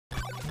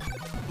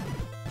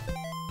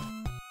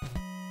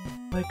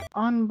Like,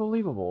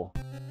 unbelievable.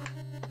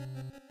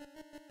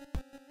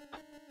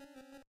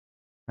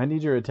 I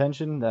need your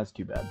attention? That's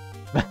too bad.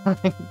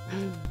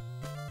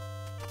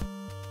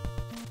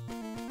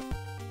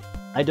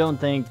 I don't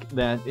think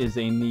that is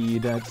a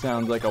need. That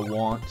sounds like a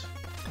want.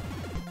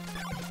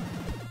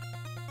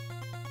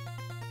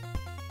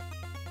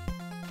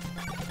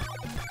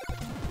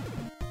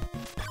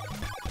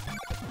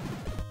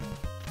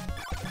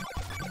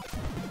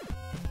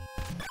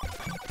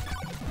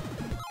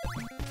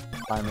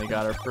 Finally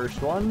got our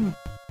first one.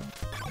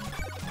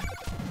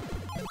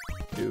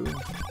 2,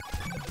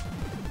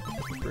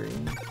 3,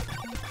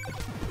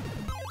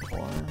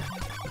 4,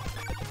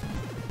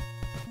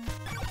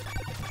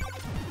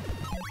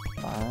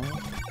 5,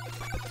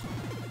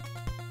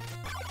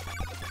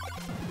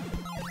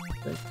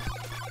 6,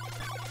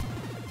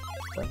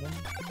 7.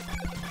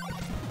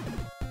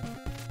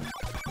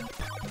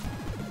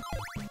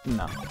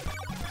 No.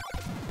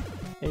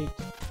 8.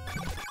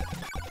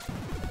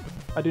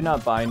 I do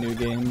not buy new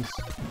games.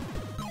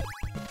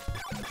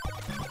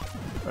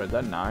 Or is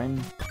that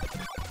 9?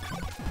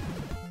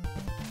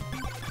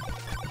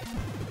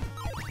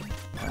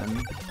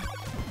 10,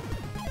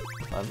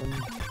 11,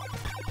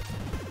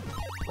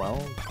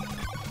 12.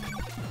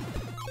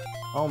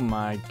 Oh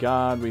my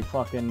god, we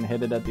fucking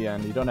hit it at the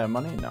end. You don't have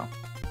money? No.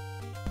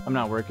 I'm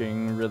not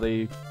working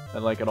really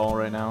like at all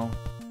right now.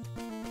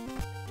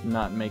 I'm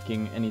not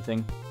making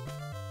anything.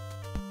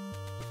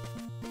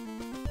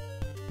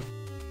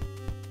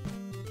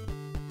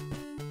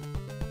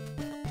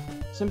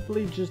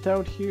 Simply just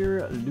out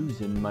here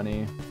losing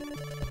money.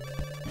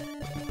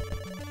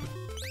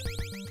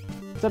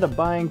 Instead of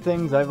buying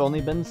things, I've only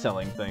been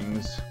selling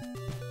things.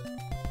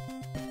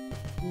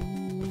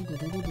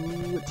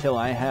 Till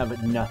I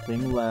have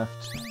nothing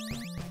left.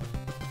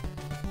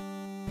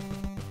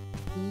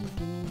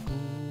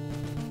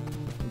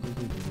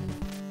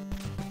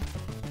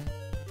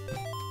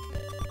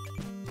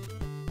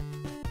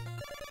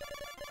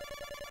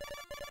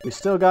 We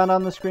still got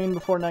on the screen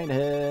before night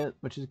hit,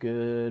 which is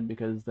good,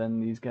 because then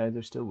these guys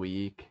are still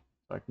weak,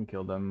 so I can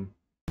kill them.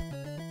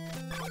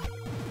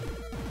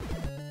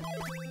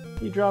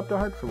 He dropped a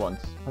heart for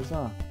once.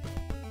 Huzzah.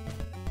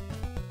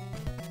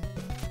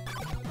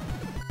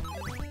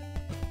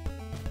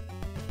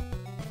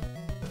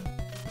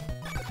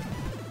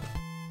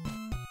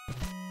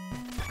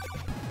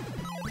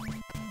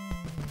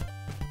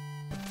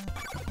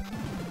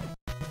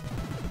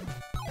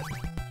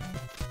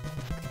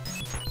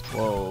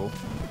 Whoa.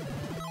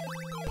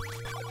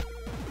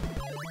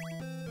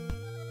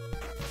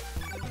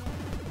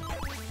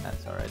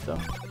 That's alright though.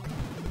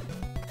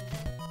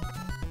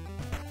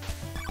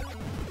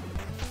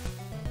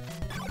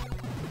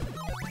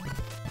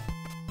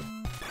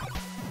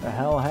 The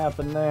hell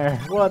happened there?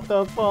 What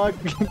the fuck?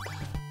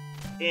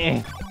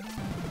 Eh.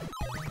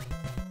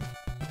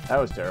 That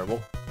was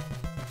terrible.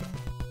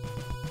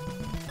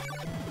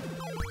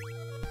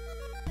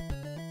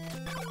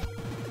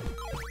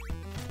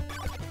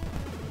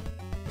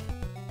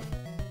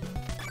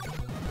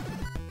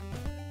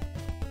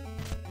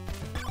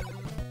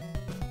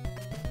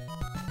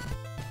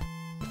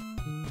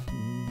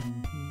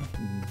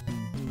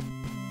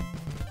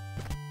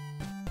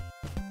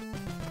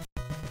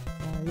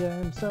 I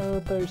am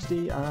so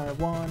thirsty, I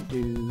want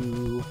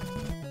to.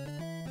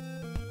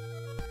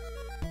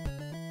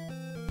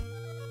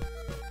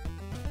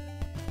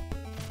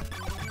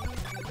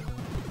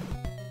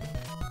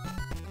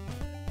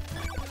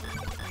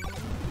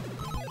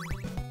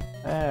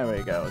 There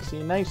we go.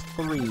 See, nice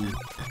 3.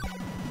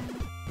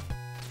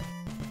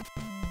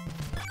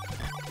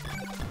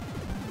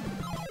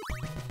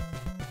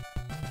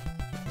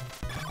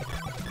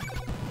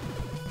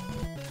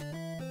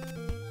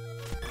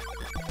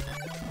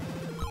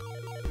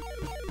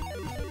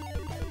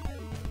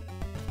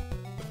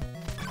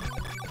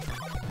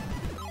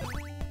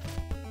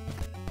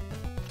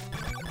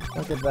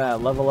 Look at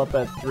that, level up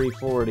at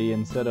 340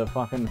 instead of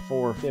fucking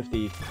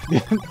 450.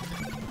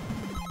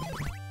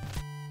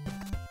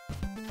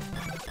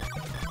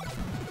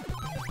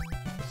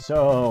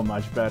 So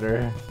much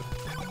better.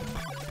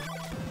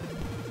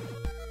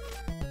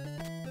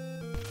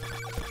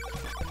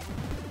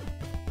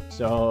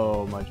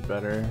 So much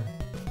better.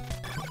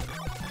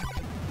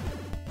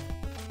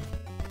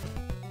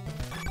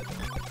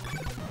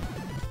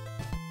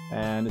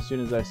 And as soon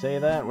as I say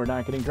that, we're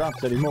not getting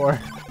drops anymore.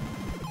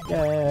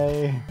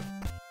 Yay!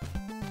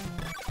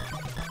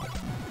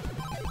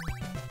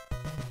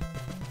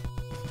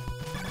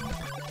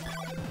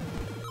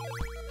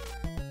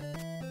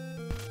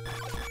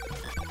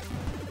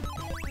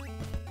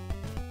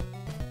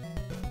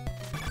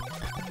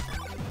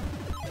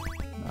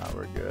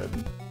 We're good.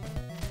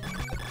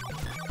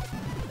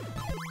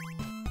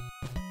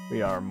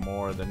 We are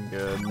more than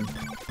good.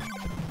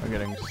 We're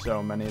getting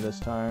so many this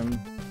time.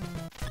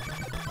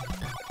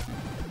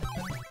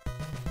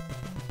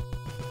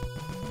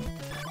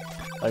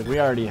 Like, we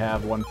already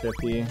have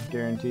 150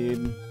 guaranteed.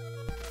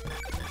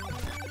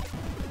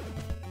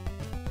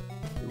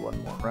 Do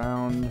one more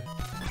round.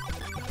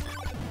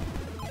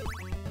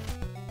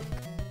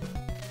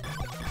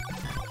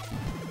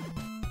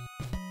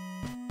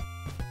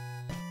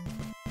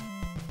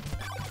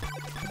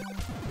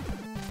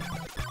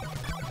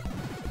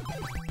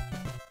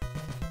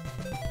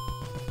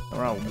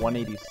 We're on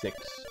 186.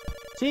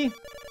 See?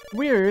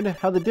 Weird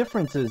how the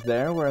difference is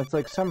there, where it's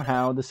like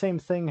somehow the same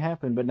thing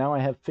happened, but now I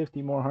have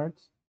 50 more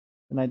hearts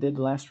than I did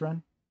last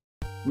run.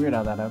 Weird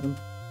how that happened.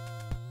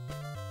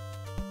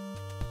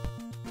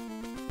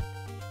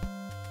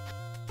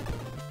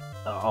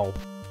 Oh.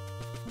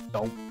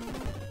 Don't.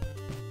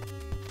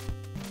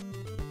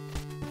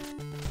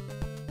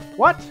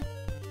 What?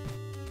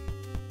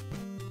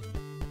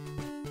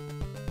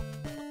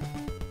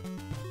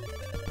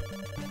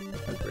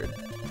 That's weird.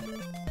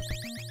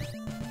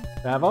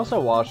 I've also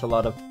watched a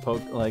lot of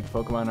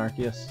Pokemon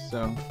Arceus,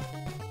 so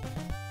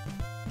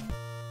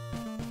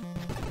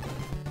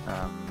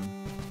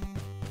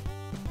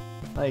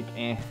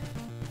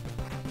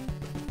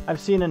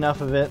I've seen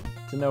enough of it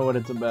to know what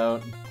it's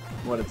about,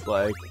 what it's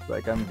like.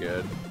 Like, I'm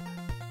good.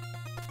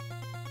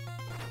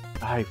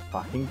 I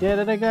fucking did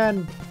it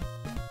again!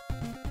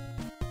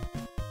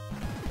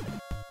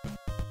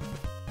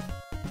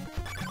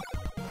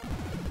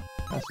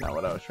 That's not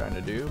what I was trying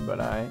to do,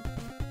 but I...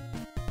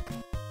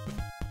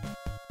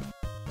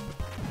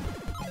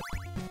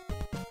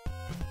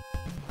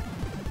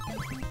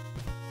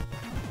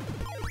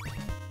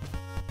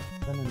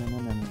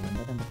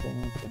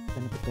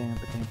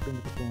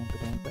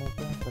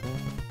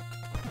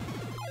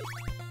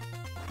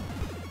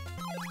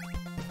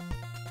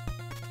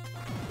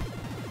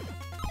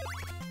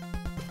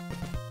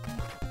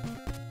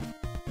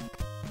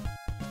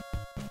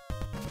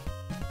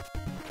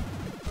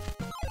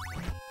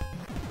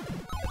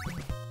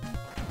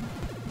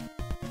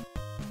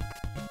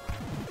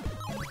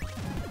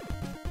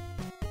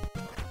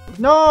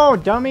 No,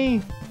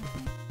 dummy!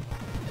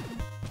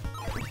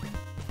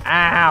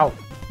 Ow!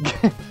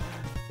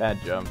 Bad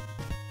jump.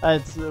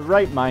 It's the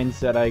right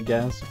mindset, I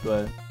guess,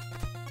 but...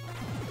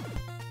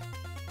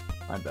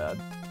 my bad.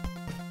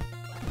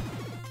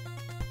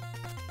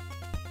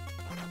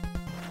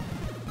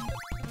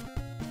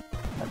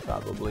 I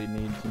probably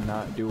need to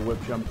not do a whip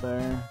jump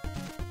there.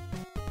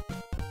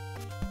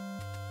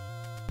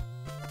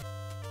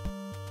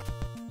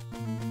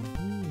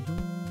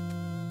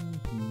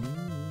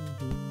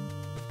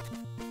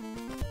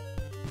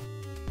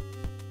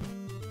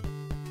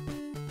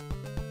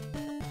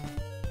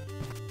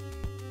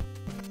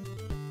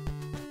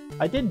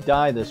 I did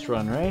die this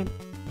run, right?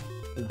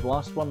 We've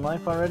lost one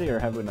life already, or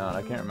have we not?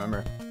 I can't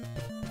remember.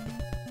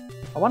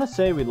 I want to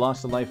say we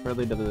lost a life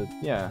early to the...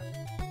 yeah.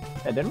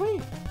 Yeah, didn't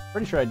we?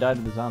 Pretty sure I died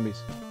to the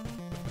zombies.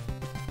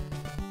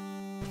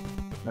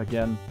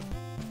 Again.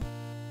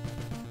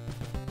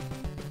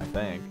 I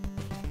think.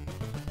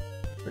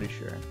 Pretty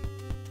sure.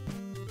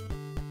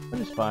 But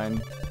it's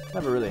fine.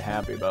 Never really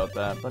happy about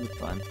that, but it's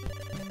fine.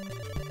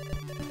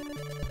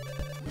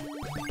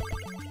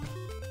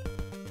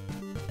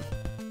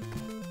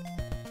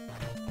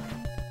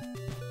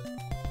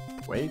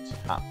 Wait,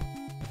 hop.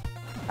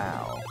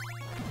 Ow.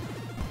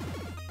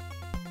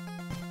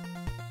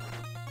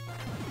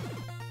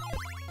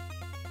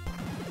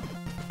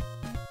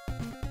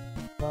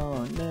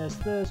 Don't miss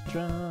this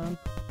jump.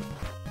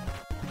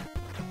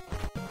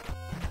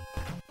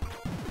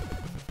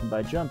 And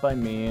by jump, I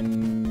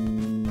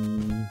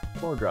mean...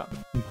 floor drop.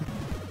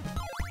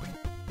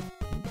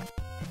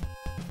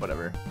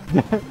 Whatever.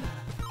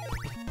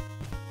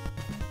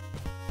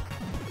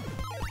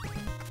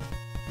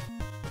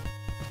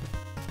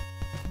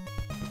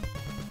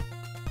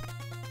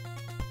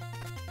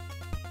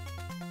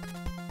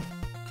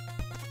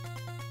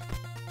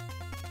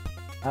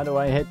 How do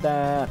I hit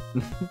that?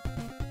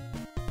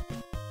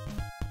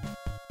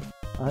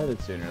 I'll hit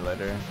it sooner or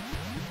later.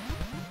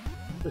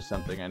 There's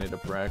something I need to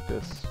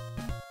practice.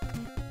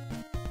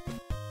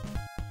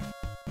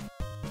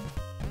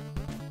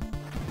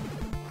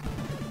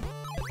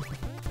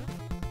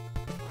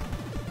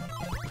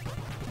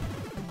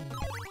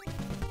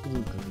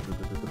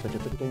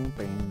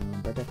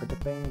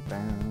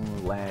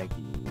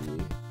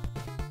 Laggy.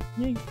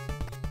 Yay.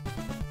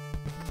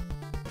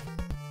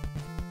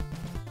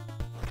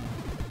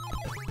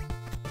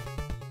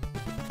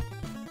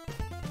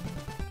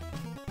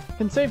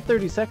 Can save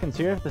 30 seconds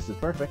here. This is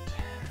perfect.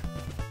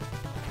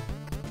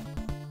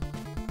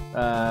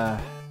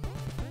 I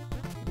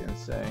was gonna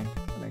say,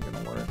 that ain't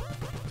gonna work.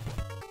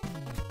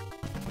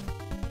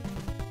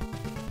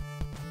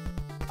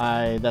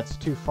 That's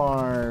too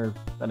far.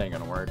 That ain't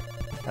gonna work.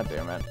 God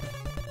damn it.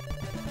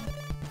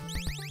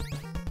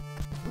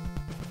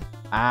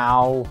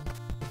 Ow.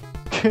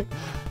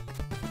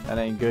 That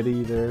ain't good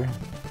either.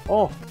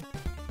 Oh.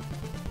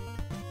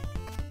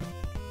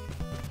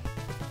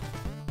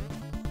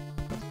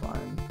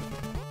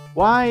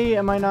 Why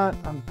am I not?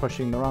 I'm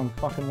pushing the wrong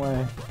fucking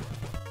way.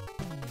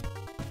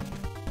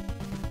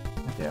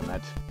 Damn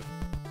it.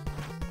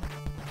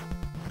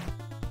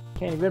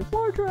 Can't even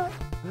floor drop.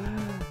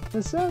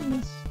 The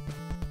sadness.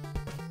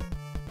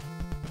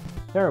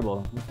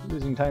 Terrible.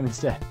 Losing time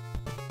instead.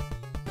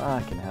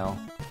 Fucking hell.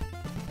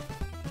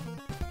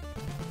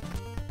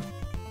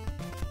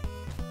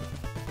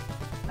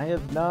 I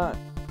have not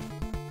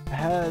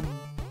had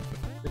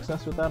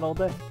success with that all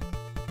day.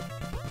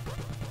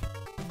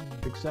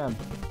 Big sad.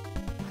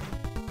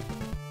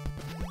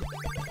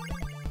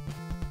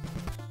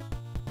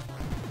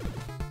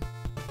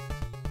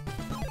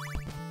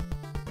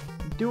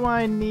 Do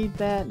I need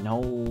that?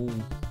 No.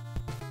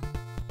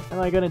 Am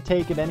I gonna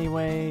take it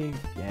anyway?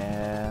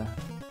 Yeah.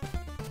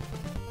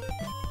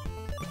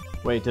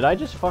 Wait, did I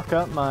just fuck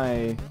up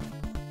my...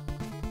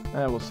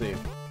 we'll see.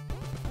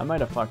 I might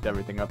have fucked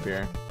everything up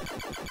here.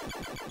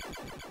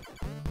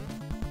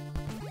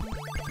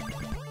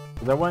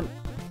 Cause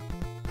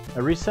I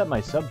reset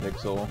my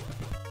subpixel.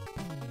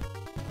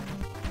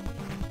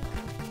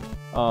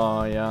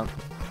 Oh, yeah.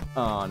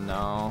 Oh,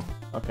 no.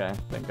 Okay,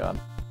 thank God.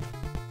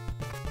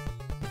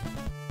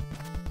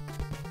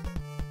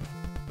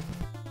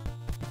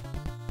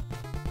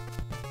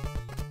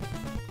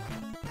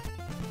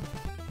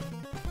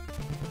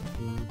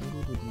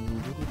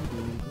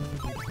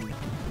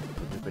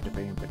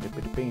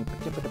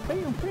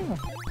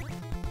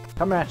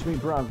 Come at me,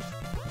 bruv.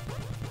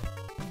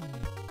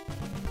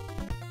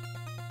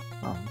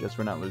 Oh, guess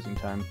we're not losing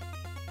time.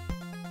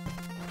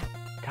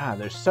 God,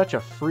 there's such a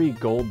free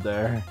gold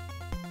there.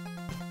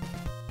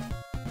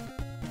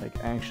 Like,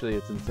 actually,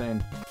 it's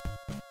insane.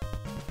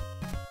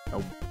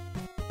 Nope.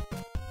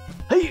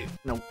 Hey!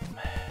 Nope.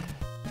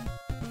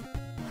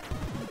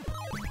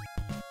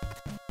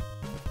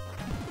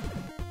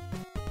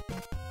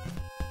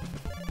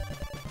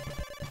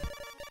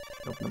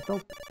 Nope, nope,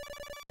 nope.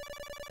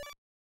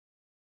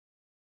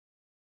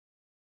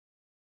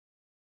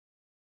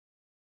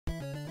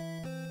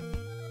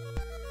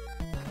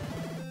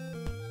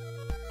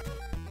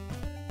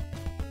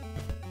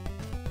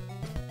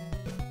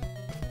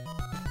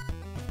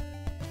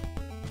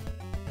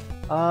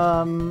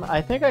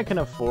 I think I can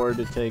afford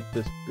to take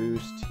this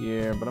boost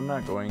here, but I'm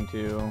not going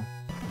to.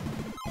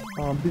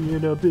 I'm being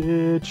a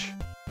bitch.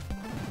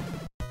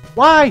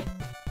 Why?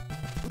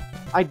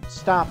 I'd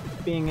stop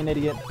being an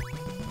idiot.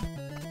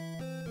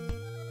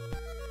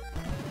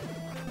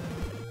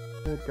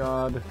 Good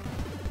God.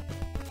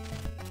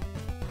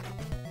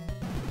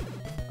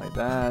 Like,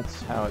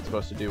 that's how it's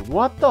supposed to do.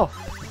 What the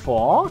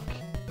fuck?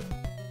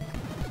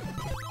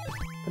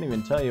 Couldn't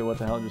even tell you what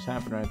the hell just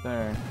happened right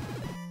there.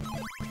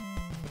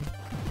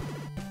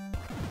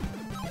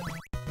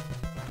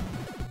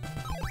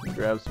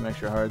 Grab some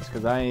extra hearts,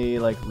 because I,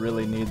 like,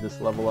 really need this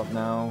level up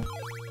now.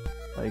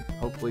 Like,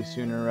 hopefully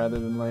sooner rather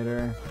than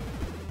later.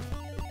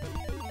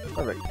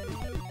 Perfect.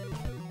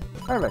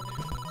 Perfect.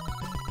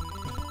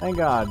 Thank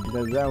God,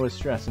 because that was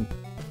stressing.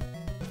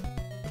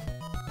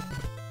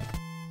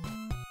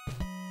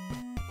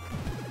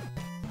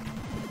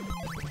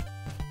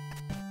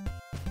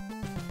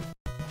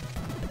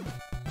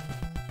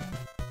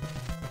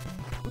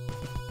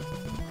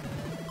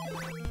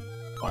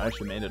 Oh, I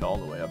actually made it all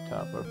the way up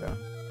top, okay.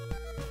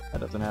 That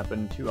doesn't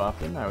happen too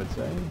often, I would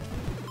say.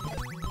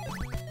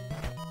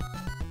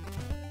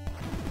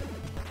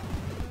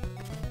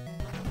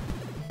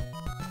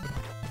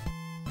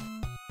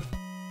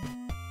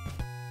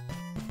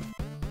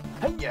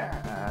 Hey-ya!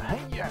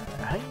 Hey-ya!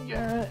 Hey-ya!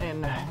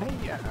 And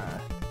hey-ya!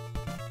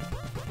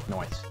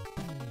 Nice.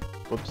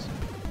 Whoops.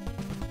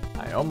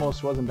 I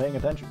almost wasn't paying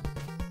attention.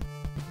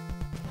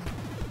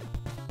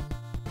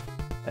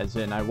 As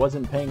in, I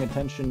wasn't paying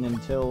attention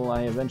until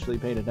I eventually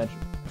paid attention.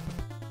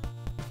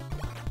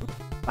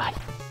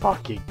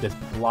 Fucking, this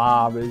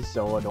blob is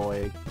so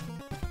annoying.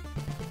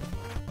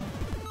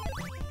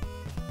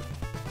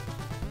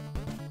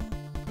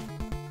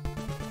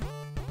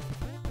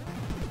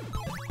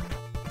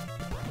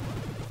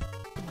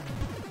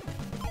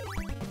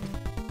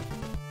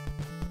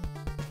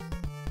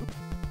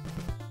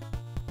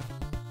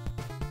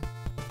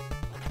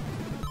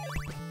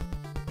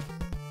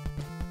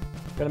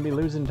 Gonna be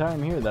losing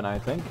time here then, I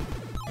think.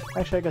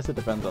 Actually, I guess it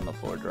depends on the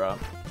floor drop.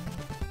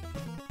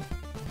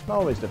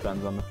 Always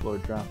depends on the floor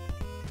drop.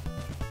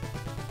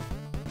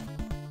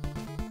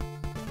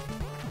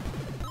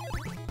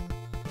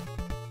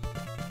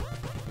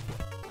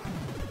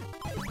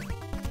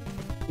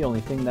 The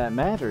only thing that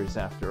matters,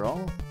 after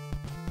all.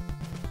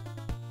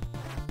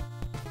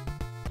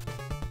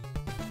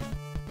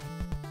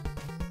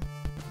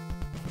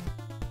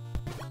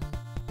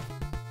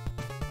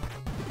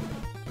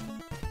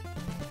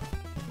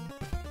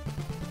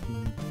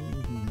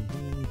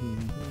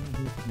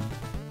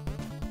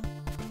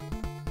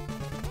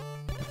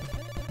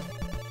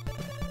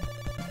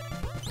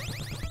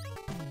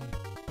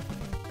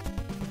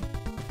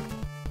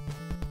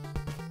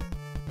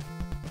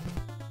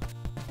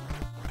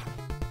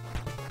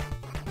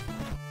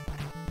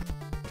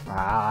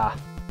 Ah.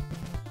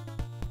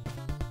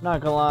 Not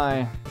gonna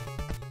lie.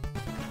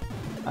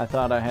 I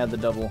thought I had the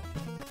double.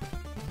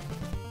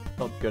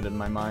 Felt good in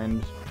my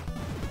mind.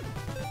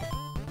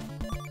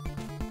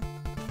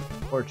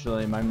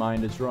 Fortunately, my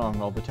mind is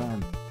wrong all the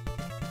time.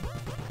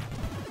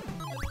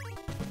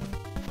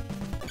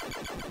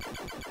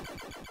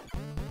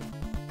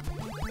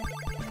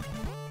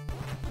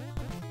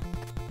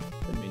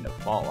 Didn't mean to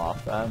fall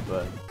off that,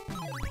 but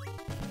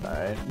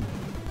alright.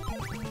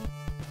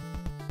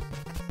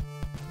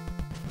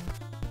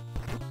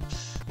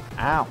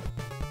 Ow!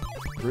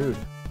 Rude.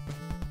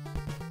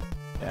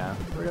 Yeah,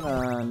 we're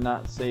gonna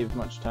not save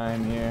much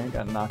time here.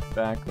 Got knocked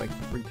back like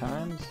 3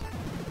 times.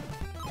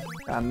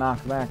 Got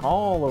knocked back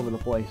all over the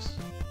place.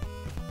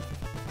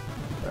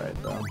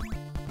 alright though.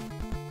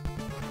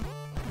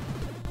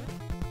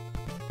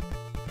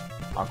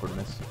 Awkward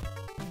miss.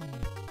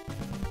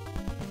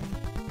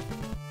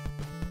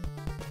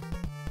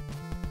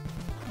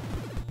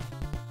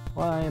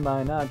 Why am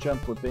I not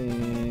jump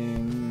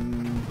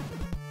whipping?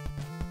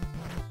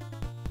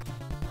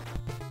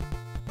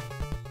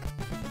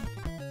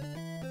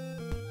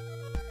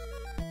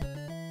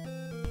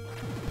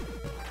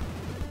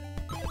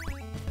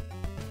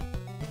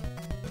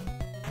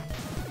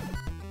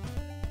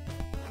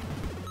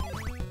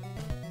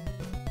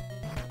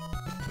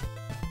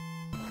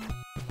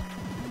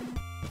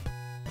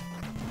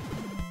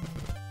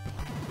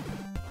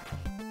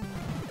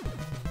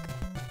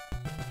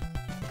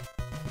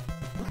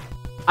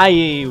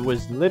 I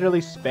was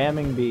literally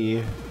spamming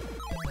B.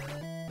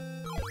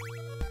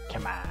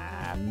 Come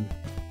on.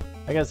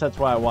 I guess that's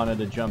why I wanted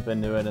to jump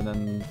into it and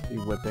then be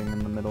whipping in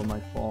the middle of my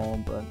fall,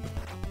 but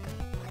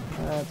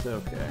that's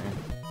okay.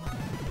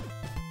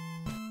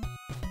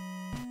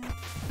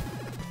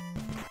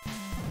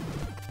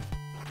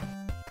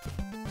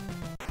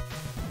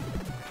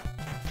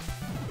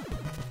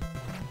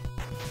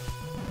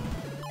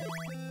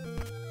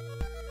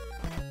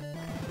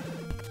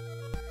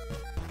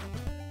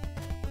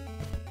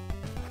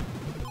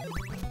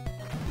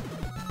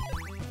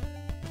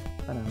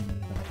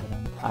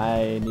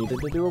 I needed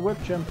to do a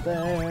whip jump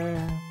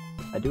there.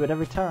 I do it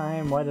every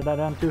time. Why did I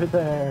not do it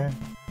there?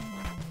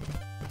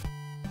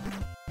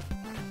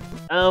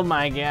 Oh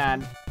my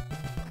god.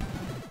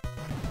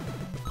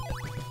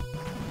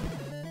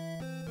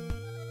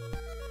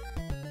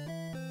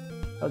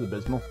 That was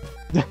abysmal.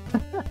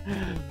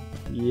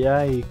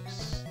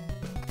 Yikes.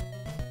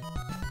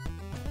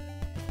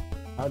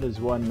 How does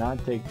one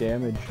not take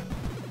damage?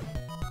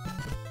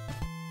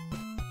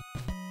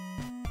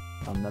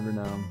 I'll never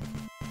know.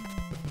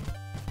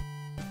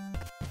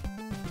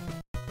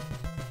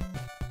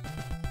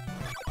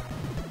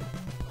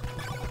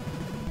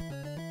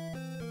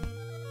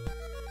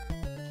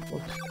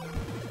 Whoops.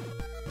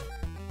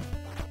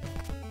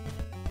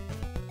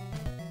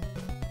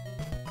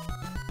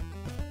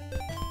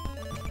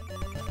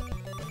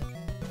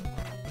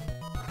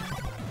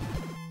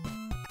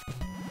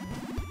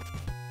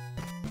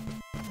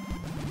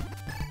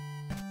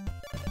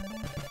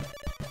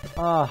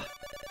 Ah,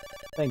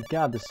 thank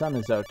God the sun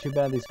is out. Too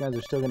bad these guys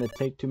are still gonna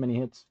take too many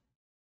hits.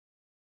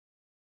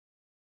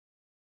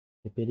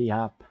 Hippity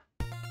hop.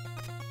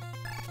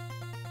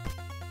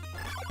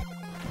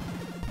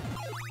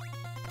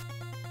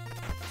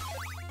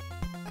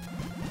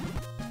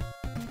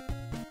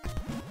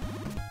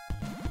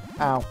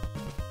 Ow.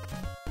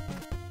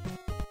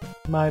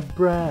 My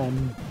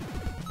brain.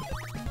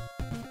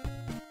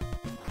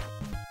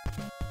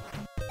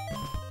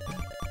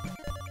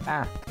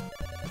 Ah.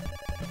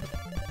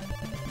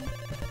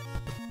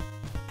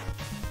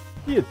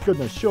 He is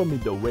gonna show me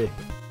the way.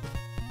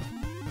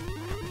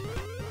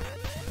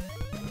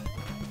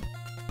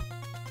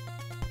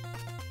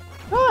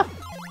 Ah!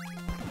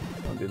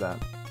 Don't do that.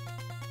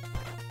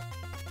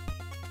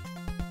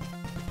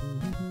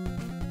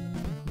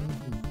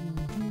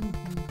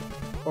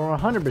 We're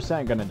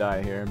 100% gonna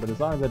die here, but as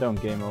long as I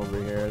don't game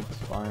over here, it's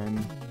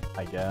fine,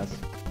 I guess.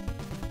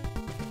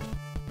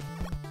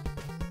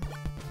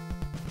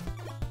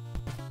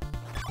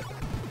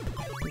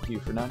 Thank you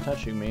for not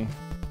touching me.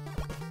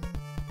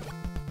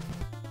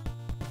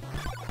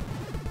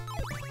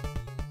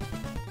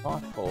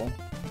 Thoughtful.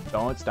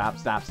 Don't stop,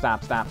 stop,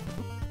 stop, stop.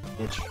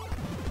 Itch.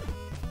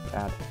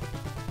 Bad.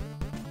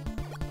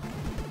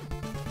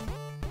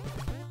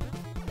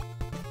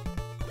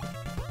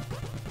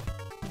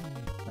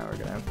 Now we're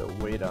gonna have to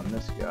wait on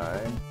this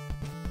guy.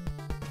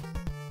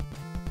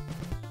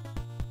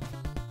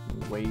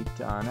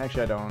 Wait on...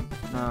 Actually, I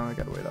don't. No, I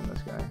gotta wait on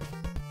this guy.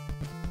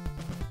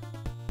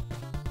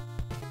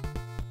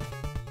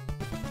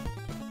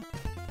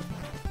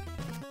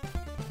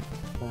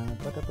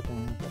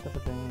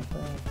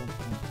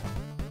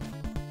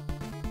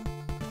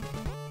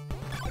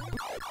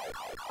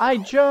 I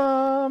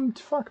jumped!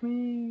 Fuck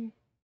me!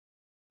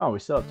 Oh, we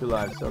still have 2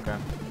 lives, okay.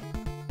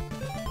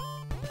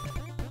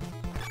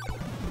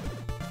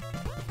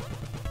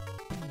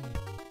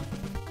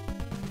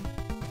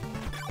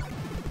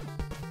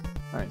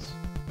 Nice.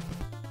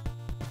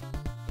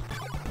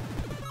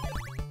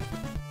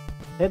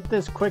 Hit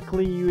this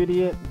quickly, you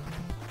idiot.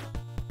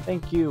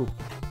 Thank you.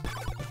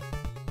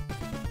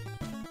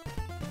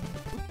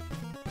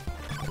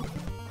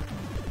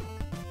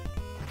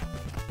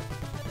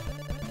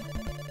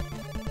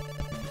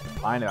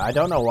 I know, I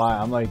don't know why,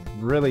 I'm like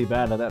really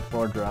bad at that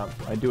floor drop.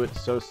 I do it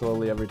so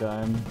slowly every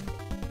time.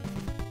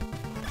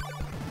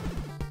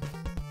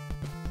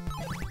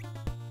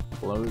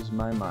 Blows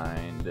my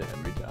mind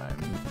every time.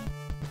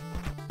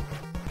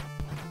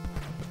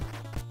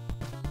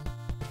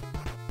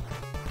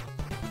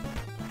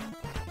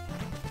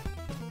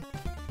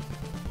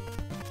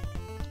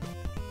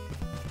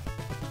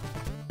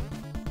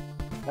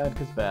 Bad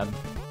 'cause bad.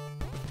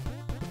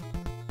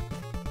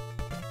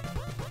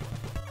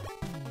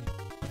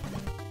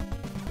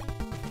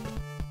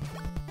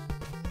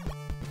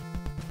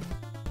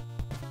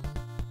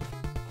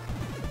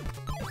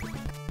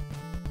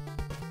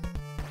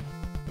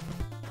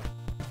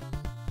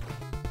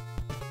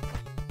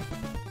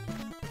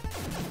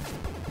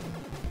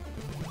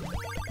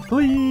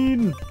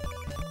 clean!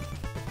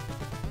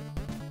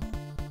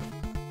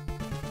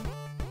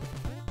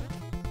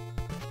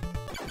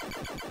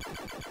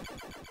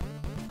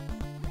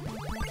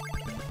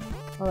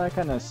 Well, that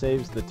kind of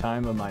saves the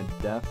time of my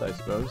death, I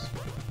suppose.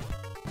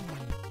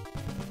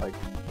 Like,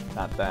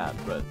 not that,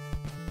 but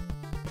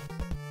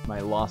my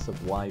loss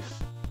of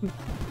life.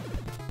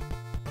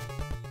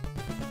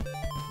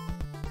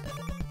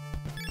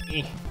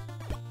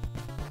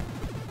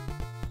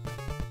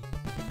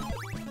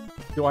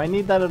 Do I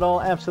need that at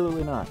all?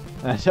 Absolutely not.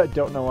 I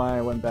don't know why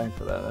I went back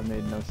for that. That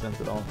made no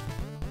sense at all.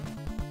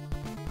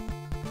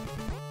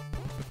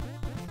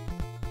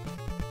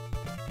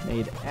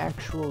 Made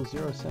actual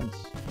 0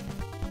 sense.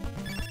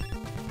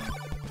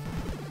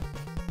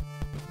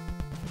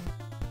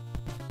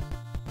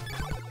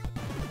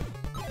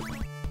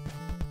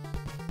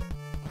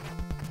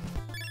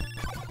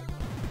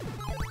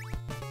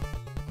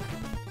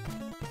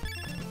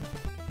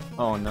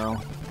 Oh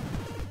no.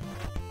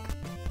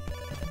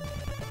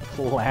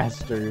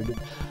 Plastered.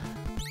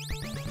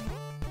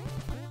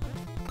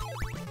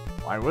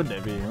 Why would they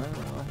be?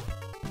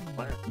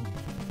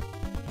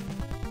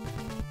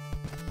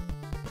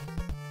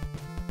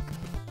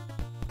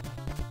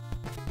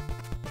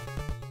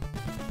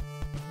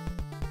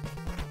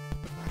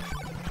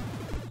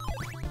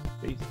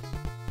 Jesus.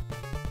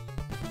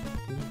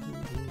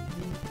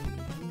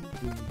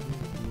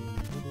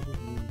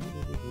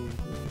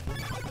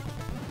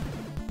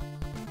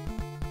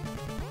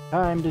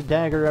 Time to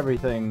dagger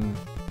everything.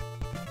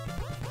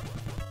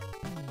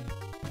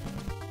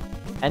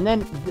 And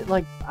then,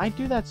 like, I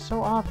do that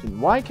so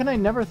often. Why can I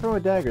never throw a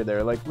dagger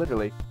there? Like,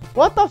 literally.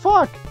 What the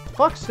fuck?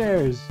 Fuck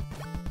stairs.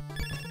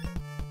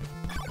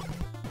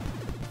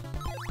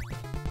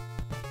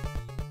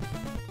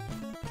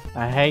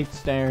 I hate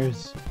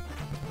stairs.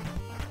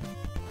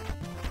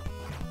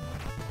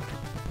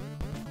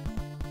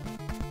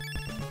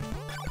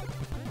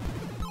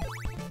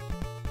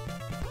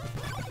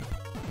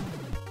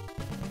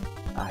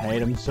 I hate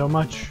them so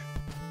much.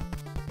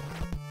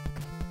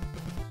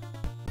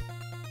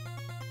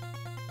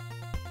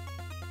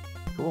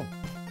 Cool.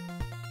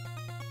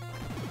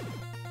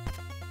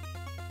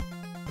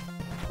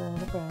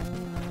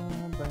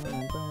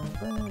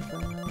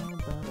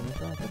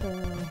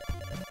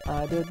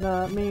 I did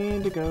not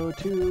mean to go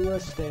to a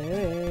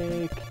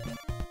steak.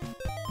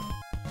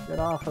 Get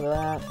off of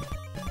that.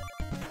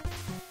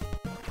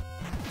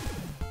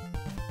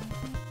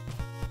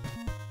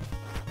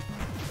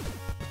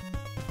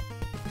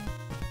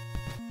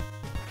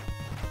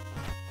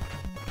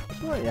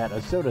 Oh yeah,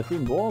 a soda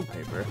themed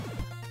wallpaper.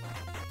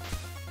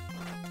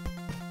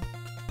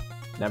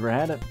 Never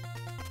had it.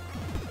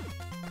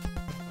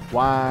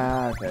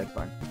 Why? Okay, it's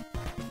fine.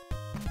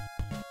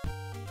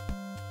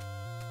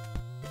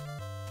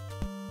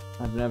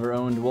 I've never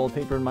owned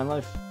wallpaper in my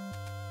life.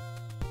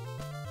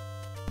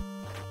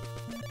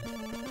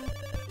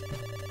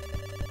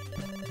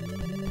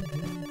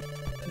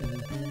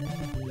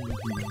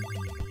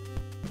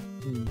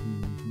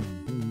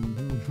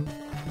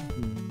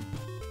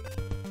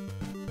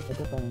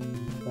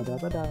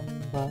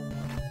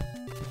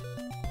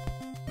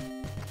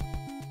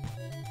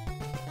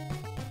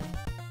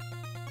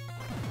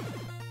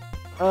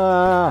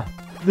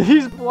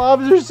 These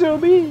blobs are so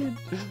mean!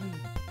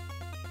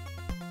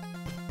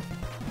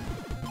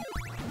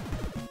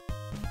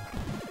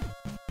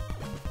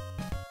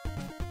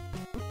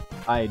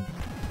 I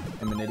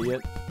am an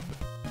idiot.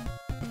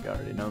 You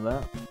already know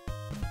that.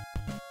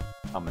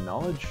 Common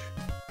knowledge.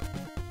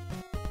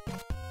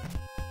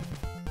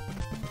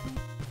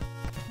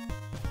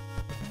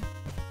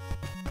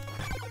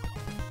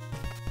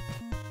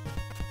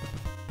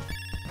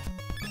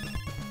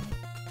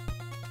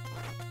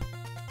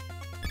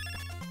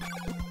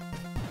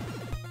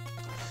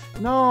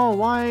 No,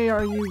 why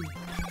are you...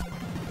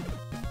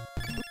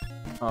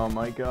 Oh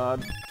my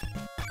god.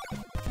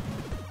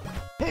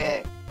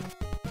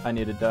 I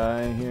need to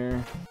die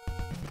here.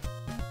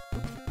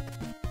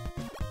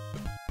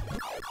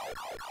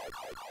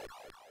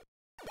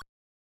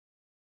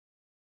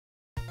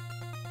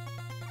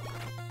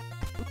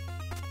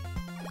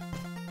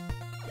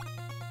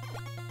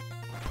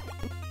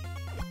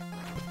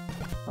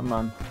 Come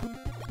on.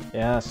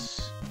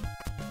 Yes.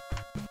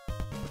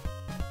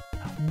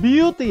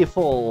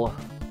 Beautiful!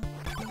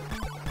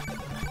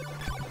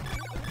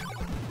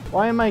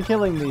 Why am I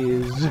killing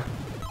these?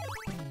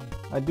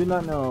 I do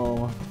not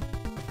know.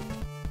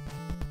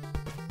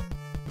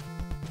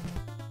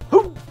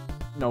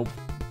 Nope.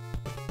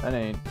 That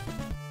ain't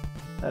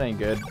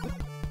good.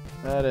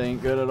 That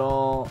ain't good at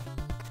all.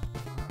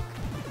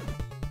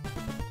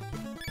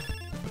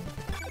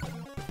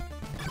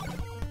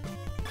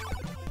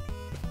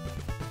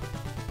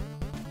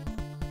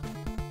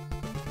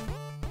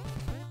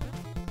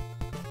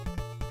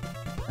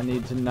 I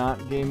need to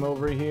not game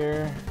over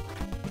here.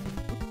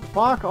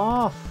 Fuck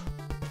off!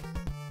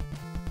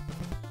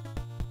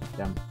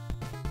 Damn.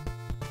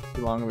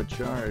 Too long of a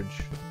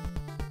charge.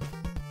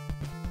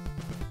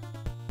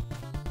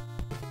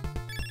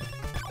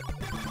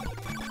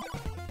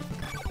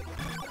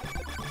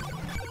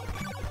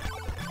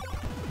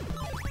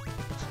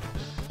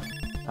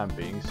 I'm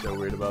being so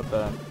weird about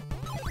that.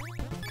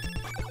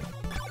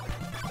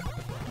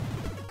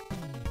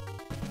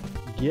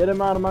 Get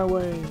him out of my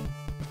way!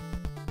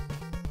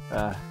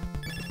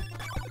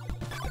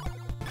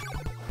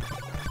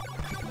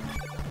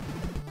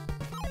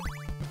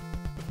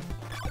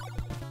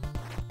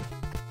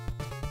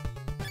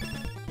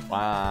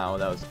 Wow,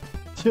 that was...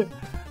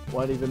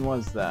 What even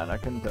was that? I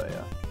couldn't tell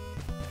you.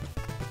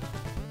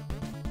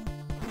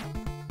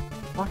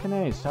 Fucking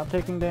A, stop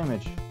taking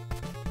damage.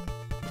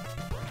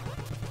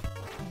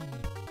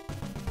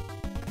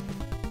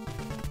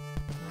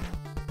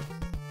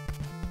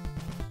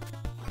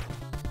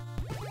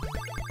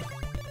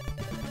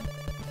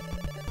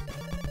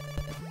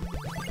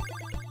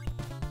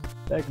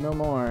 Beg no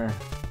more.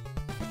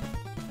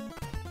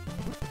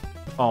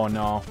 Oh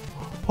no.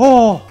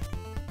 Oh!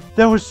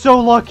 That was so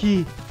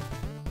lucky!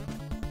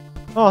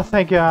 Oh,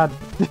 thank God.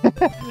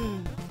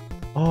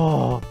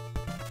 Oh,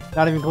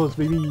 not even close,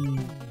 baby.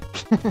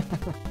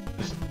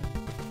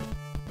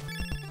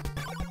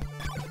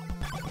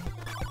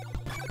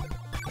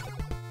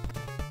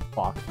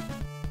 Fuck.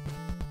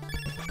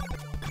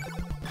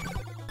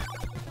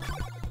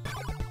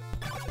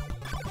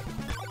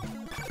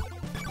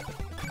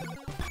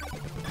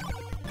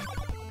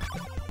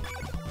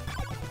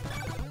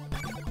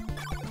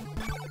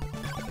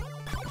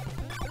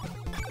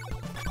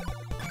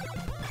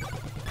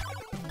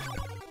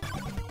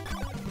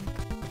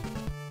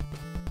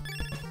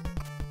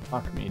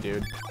 Fuck me,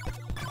 dude.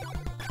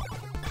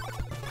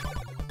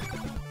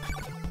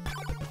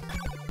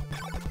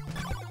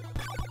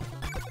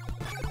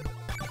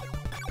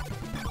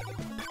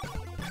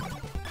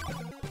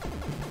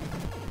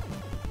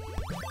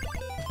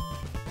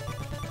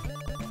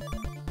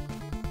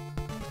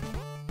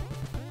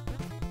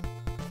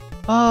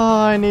 Oh,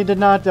 I need to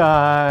not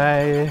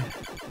die.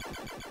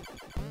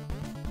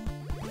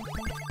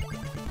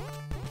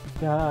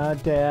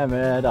 God damn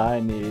it,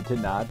 I need to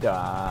not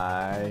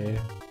die.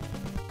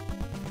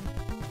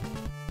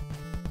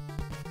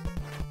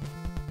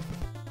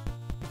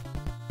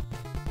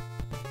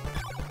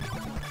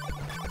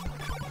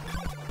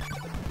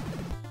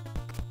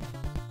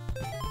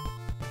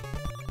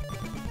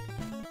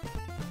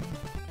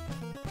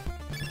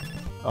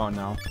 Oh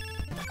no.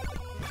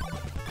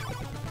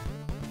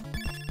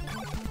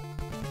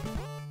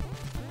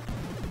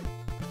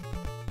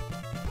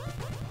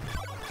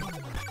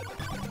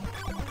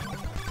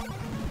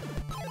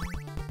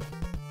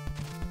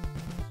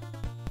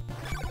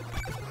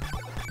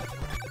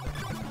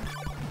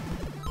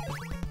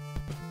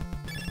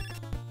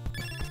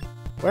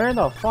 Where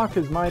the fuck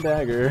is my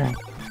dagger?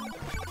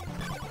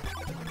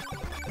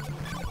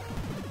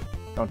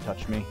 Don't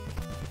touch me.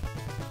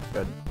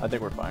 Good. I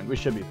think we're fine. We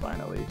should be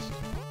fine at least.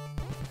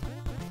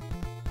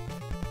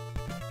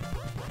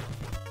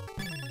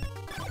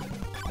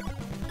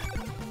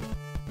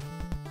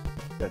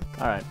 Good.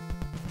 Alright.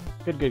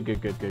 Good, good,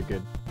 good, good, good,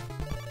 good.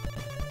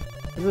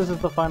 This is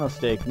the final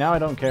stake. Now I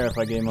don't care if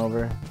I game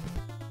over.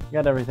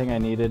 Got everything I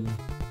needed.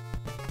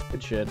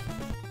 Good shit.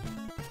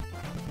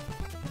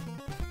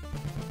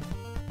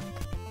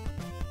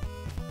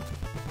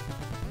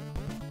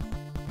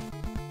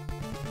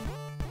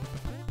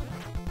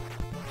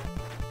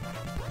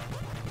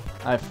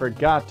 I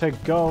forgot to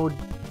go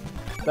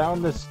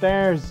down the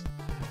stairs.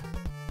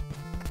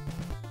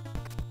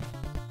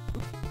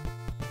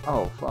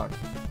 Oh, fuck.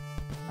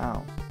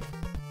 Ow.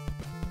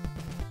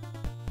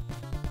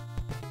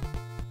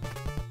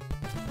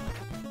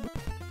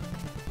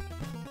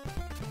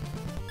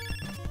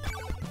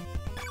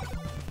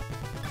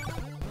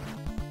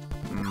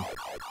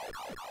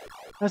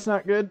 That's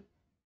not good.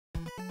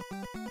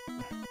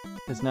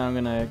 Because now I'm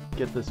gonna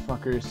get this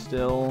fucker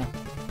still.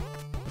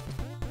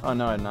 Oh,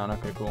 no, I'm not.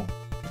 Okay, cool.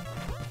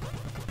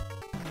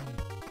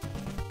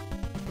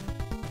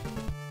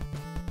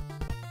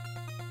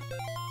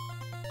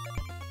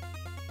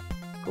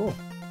 Cool.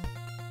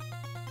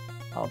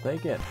 I'll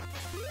take it.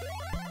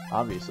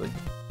 Obviously.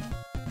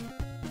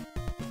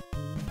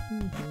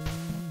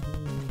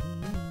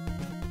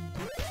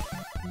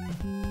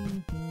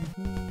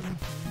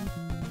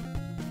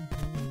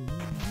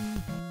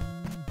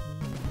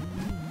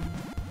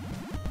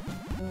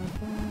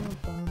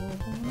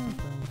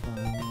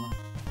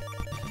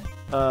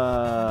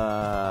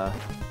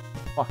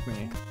 Fuck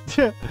me.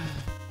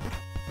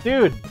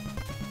 Dude!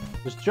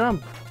 Just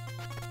jump!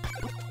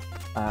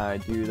 I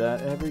do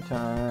that every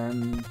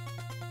time.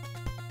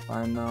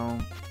 Fine though.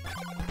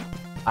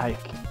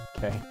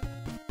 Okay.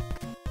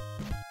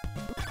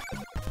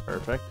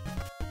 Perfect.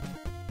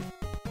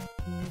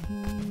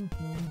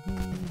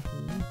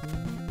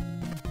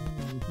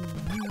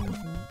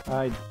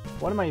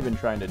 What am I even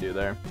trying to do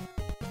there?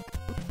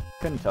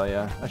 Couldn't tell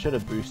ya. I should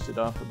have boosted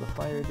off of the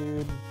fire,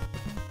 dude.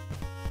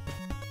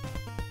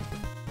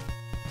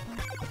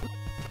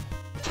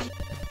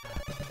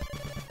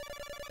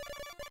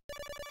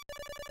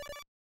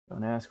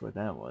 Don't ask what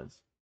that was.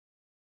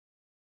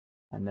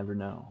 I never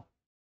know.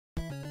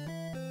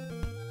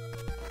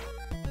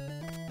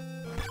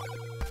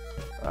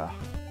 Ugh.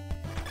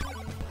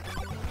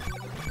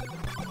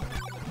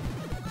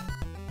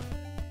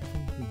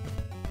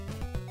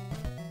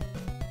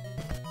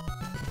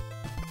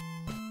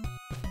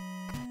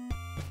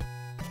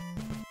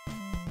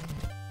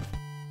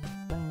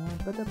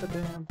 I'd like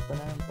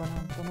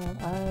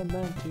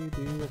to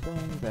do a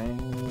thing, bang.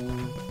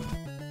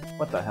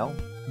 What the hell?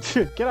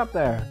 Get up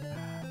there!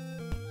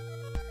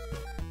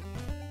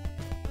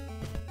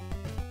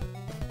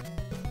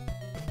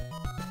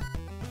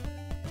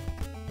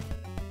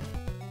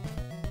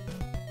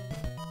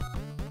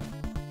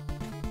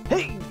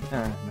 Hey!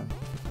 No.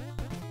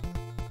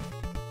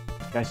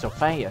 Guy's so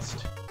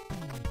fast.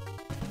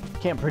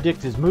 Can't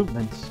predict his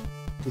movements.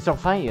 He's so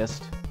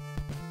fast.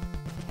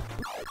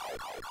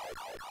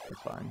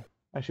 That's fine.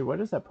 Actually, where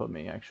does that put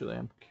me, actually?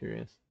 I'm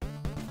curious.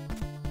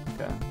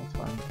 Okay, that's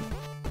fine.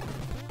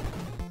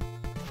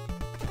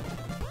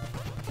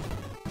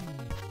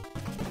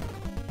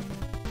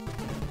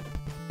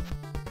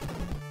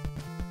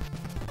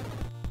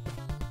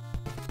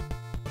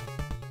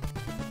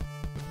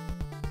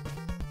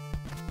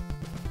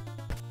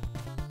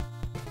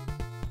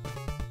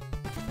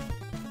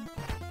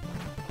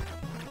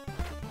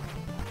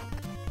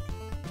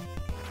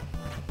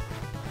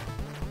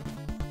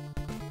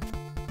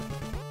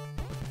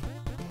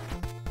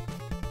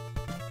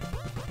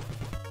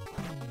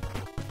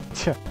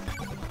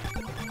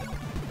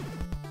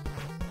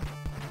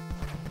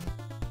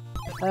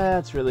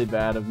 That's really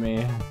bad of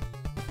me.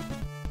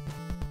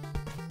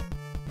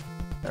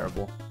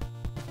 Terrible.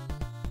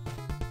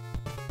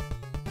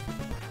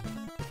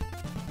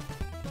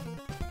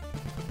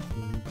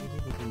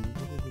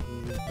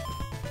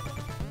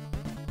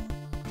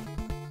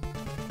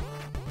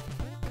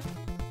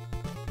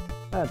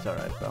 That's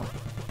alright though.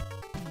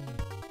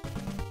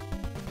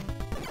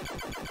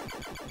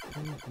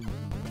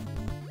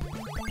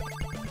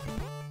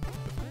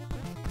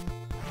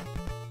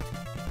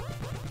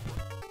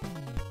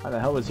 How the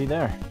hell was he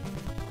there?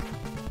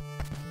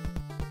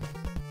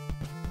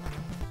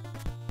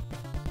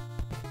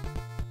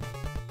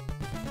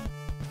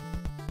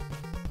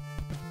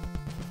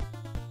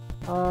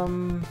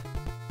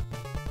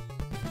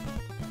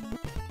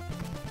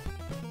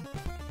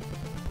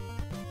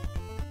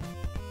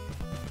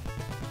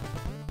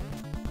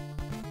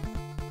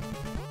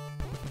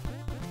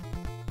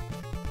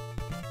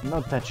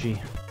 Not touchy.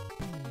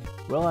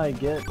 Will I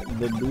get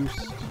the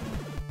boost?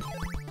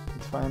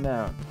 Let's find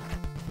out.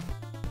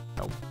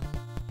 Nope.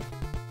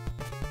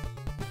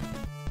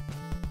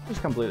 It's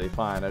completely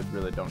fine. I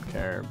really don't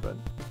care, but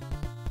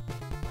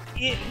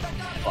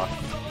fuck.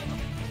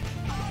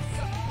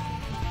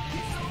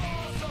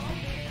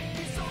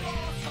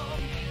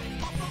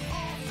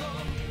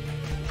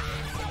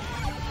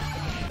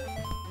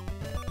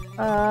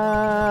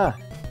 Ah.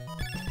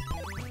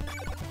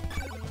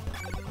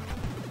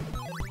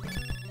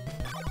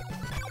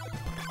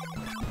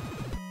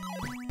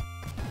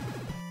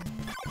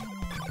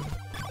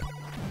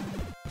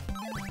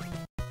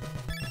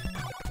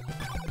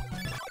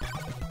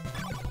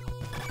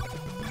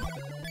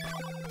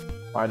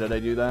 Why did I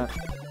do that?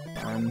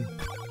 I'm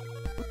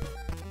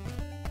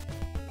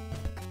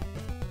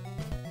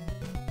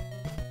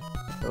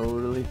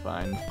totally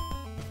fine.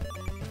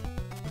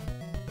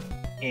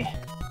 Eh.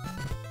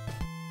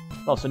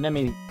 Also,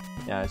 Nemi.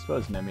 Yeah, I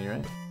suppose Nemi,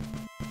 right?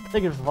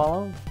 Thank you for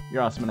following.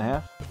 You're awesome and a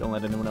half. Don't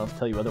let anyone else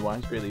tell you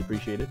otherwise. Greatly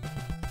appreciated.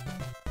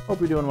 Hope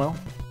you're doing well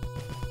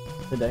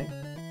today.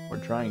 Or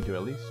trying to,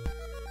 at least.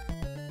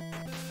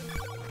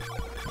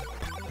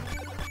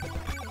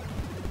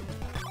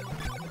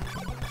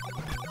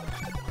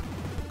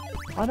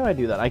 Why do I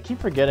do that? I keep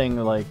forgetting,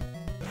 like,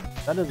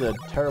 that is a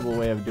terrible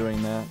way of doing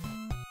that.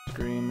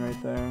 Screen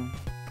right there.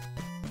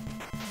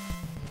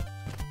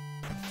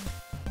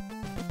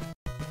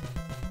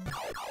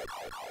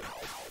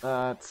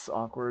 That's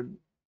awkward.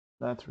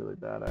 That's really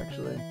bad,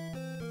 actually.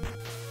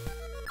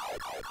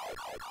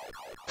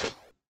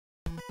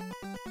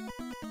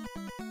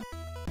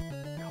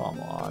 Come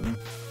on.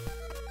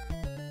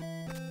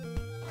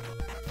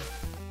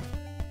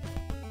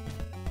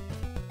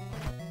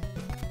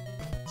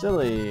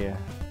 Silly.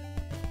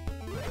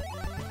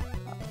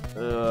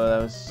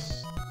 That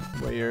was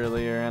way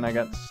earlier, and I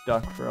got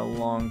stuck for a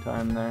long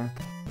time there.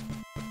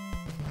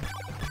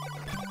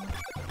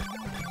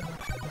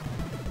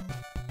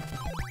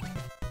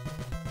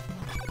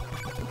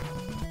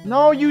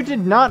 No, you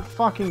did not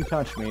fucking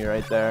touch me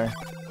right there.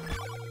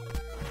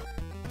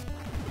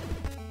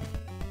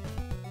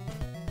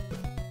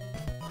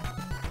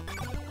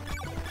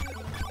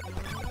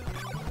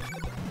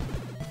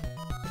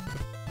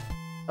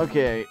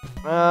 Okay,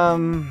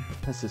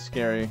 this is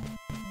scary.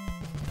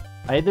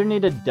 I either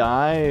need to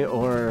die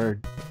or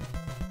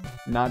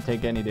not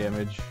take any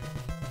damage.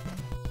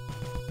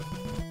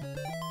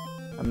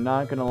 I'm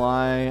not gonna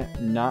lie,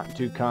 not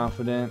too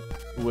confident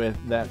with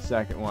that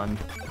second one.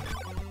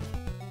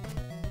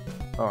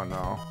 Oh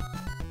no.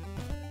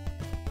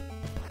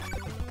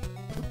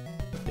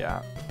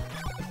 Yeah.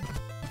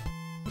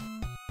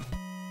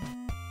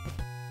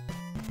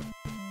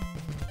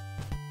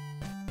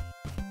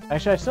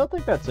 Actually, I still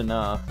think that's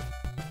enough.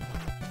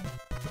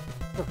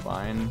 We're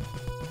fine.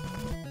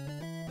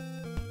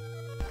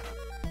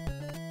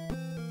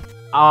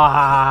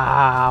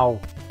 Ow!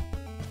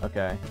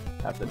 Okay,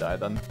 have to die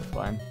then.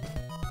 Fine.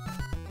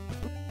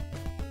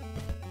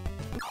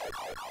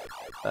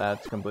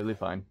 That's completely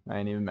fine. I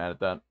ain't even mad at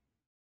that.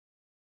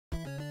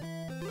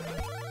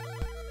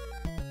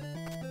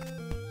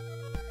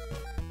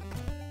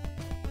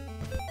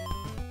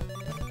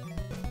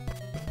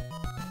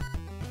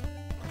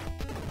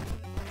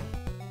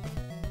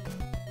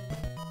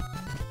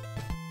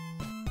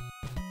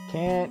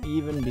 Can't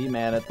even be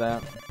mad at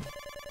that.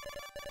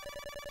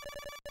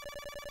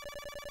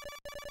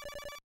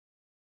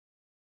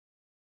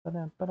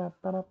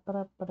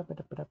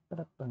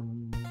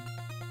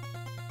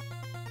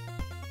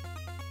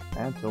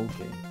 That's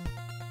okay.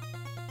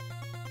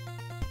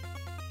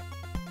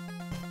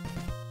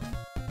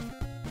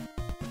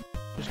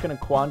 Just gonna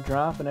quad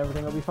drop and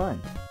everything will be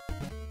fine.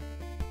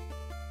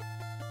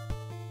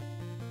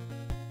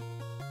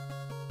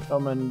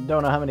 Don't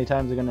know how many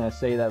times I'm gonna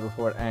say that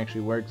before it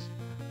actually works.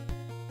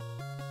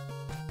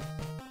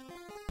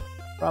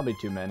 Probably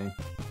too many.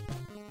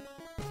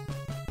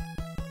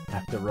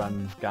 Have to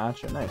run.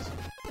 Gotcha. Nice.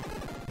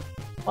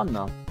 Fun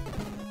though.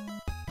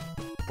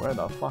 Where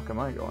the fuck am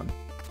I going?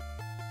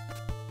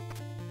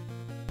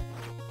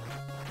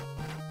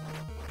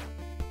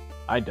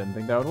 I didn't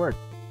think that would work.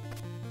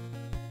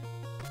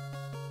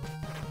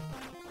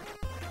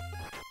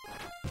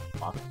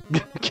 Fuck.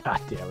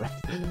 God damn it.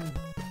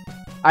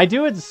 I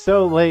do it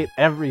so late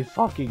every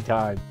fucking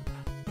time.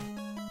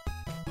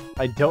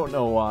 I don't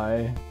know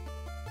why.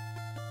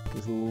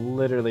 Just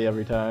literally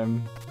every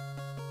time.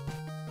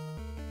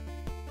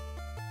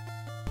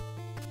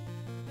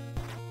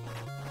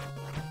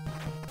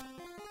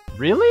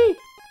 Really?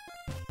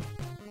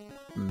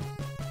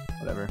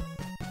 Whatever.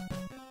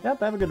 Yep,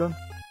 have a good one.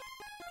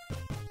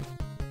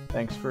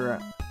 Thanks for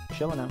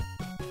chilling out.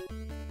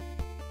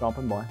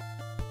 Dropping by.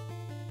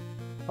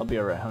 I'll be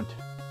around.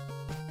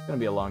 It's gonna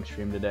be a long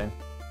stream today.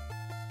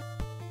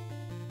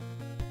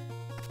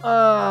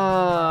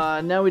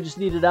 Now we just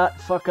need to not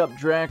fuck up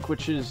Drac,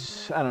 which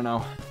is, I don't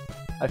know.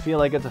 I feel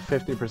like it's a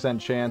 50%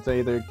 chance I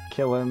either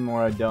kill him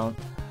or I don't.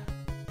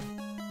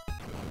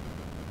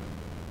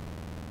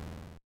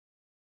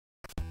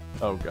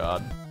 Oh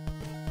god.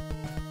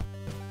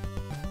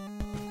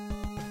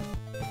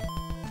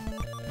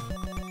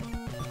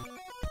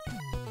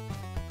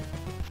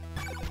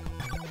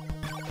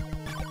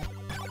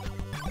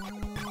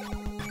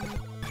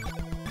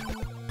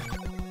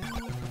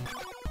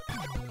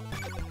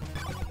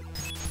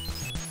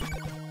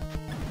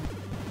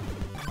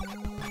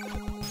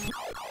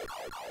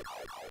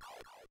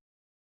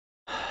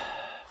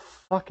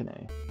 Fucking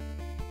A.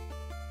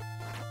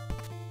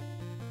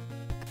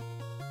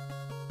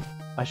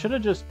 I should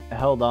have just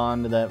held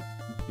on to that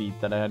beat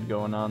that I had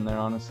going on there,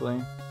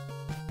 honestly.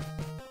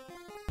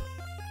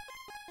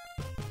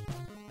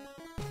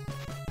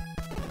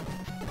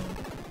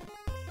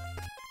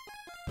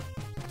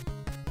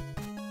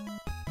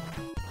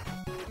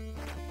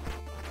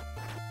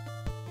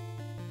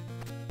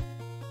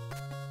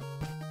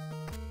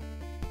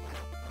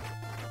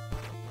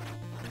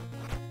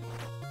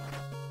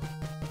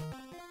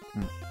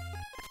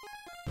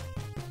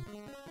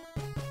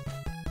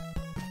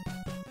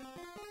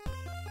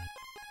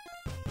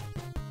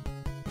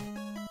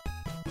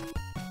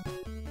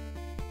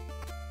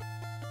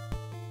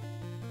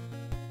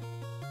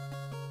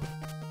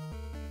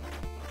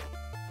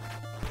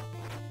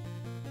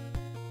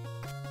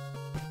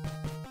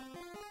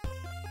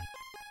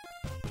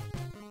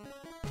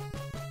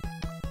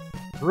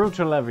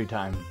 Brutal every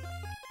time.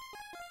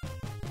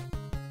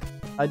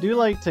 I do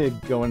like to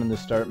go into the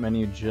start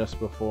menu just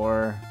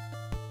before,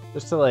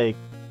 just to like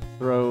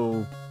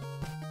throw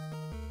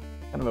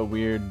kind of a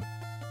weird,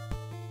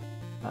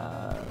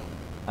 I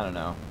don't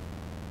know.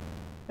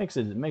 Makes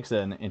it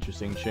an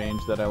interesting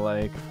change that I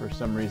like for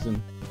some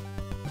reason.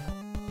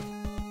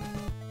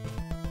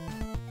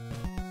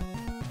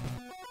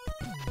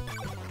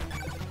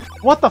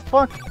 What the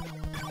fuck?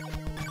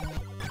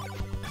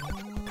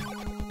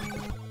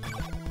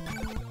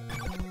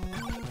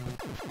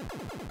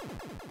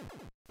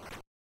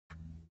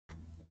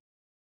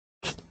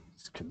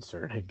 It's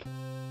concerning.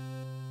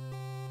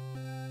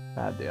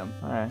 God damn.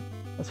 Alright.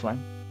 That's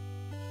fine.